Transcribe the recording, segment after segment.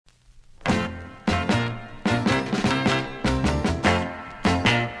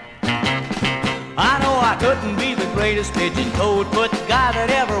I couldn't be the greatest pigeon-toed foot guy that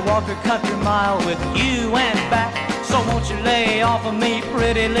ever walked a country mile with you and back. So won't you lay off of me,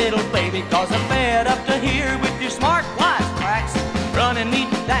 pretty little baby, 'cause I'm fed up to here with your smart wisecracks, running me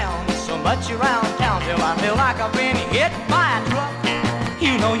down so much around town till I feel like I've been hit by a truck.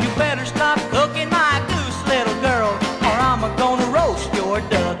 You know you better stop cooking my goose, little girl, or I'm gonna roast your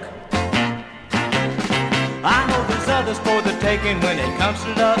duck. I know there's others for the taking when it comes to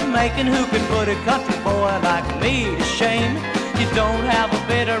love making. Who could put a country boy like me to shame? You don't have a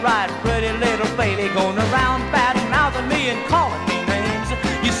bit of right, pretty little baby, going around bad-mouthing me and calling me names.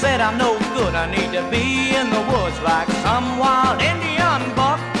 You said I'm no good, I need to be in the woods like some wild Indian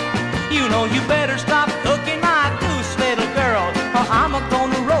buck. You know you better stop cooking my goose, little girl, or I'm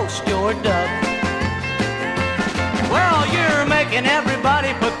gonna roast your duck. Well, you're making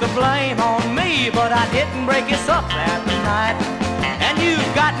everybody put the blame on me, but I didn't break us up that night. And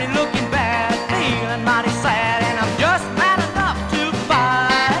you've got me looking bad, feeling mighty sad, and I'm just mad enough to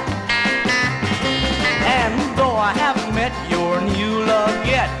fight. And though I haven't met your new love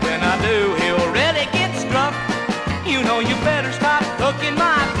yet, when I do, he'll really get struck. You know you better stop cooking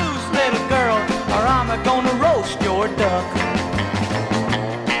my goose, little girl, or I'm gonna roast your duck.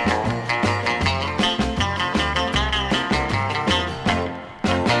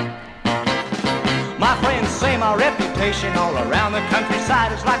 My friends say my reputation all around the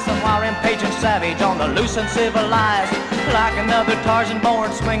countryside is like some rampaging savage on the loose and civilized, like another Tarzan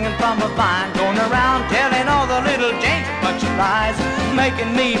born swinging from a vine, going around telling all the little Janes a bunch of lies,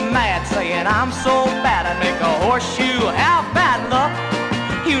 making me mad, saying I'm so bad I'd make a horseshoe have bad luck.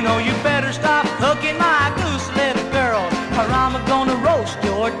 You know you better stop cooking my goose, little girl, or I'm gonna roast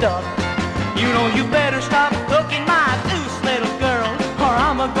your duck. You know you better stop cooking my goose, little girl, or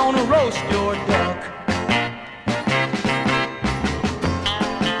I'm gonna roast your duck.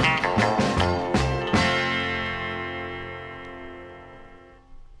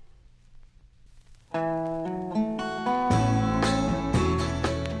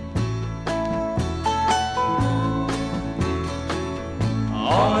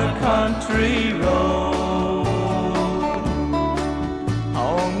 On a country road,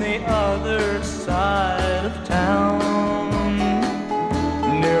 on the other side of town,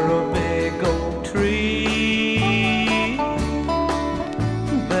 near a big oak tree,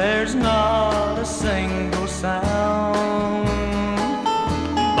 there's not a single sound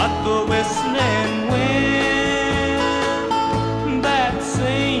but the whistling wind that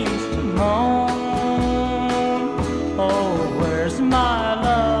seems to moan. Oh, where's my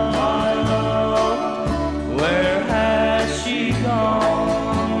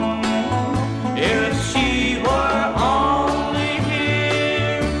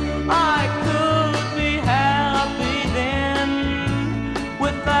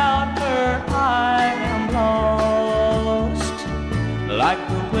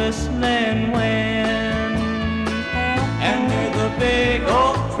whistling wind, and near the big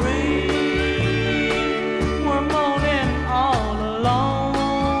oak tree, we're moaning all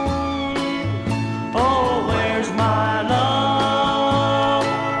alone. Oh, where's my love?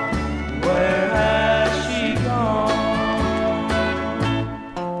 Where has she gone?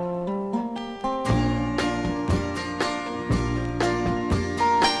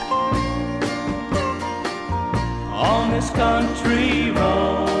 On this country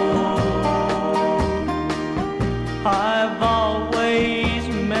road, I've always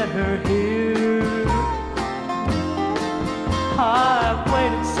met her here.